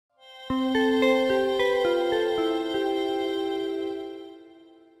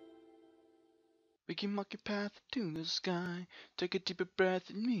Take your monkey path to the sky. Take a deeper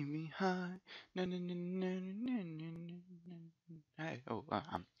breath and meet me high. Na, na, na, na, na, na, na,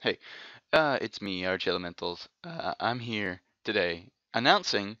 na. Hey, it's me, ArchElementals. I'm here today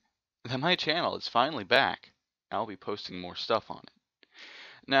announcing that my channel is finally back. I'll be posting more stuff on it.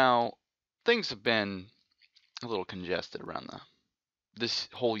 Now, things have been a little congested around this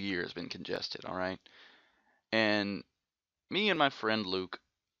whole year has been congested, all right? And me and my friend Luke,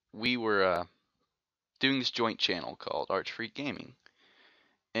 we were doing this joint channel called Arch Gaming.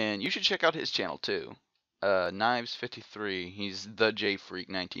 And you should check out his channel too. Knives53, he's the J Freak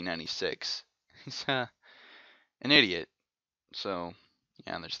 1996. He's an idiot. So,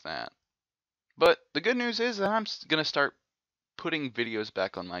 yeah, there's that. But the good news is that I'm gonna start putting videos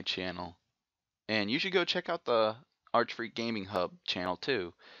back on my channel. And you should go check out the Arch Gaming Hub channel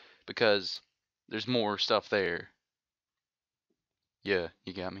too, because there's more stuff there. Yeah,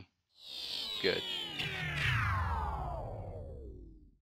 you got me? Good.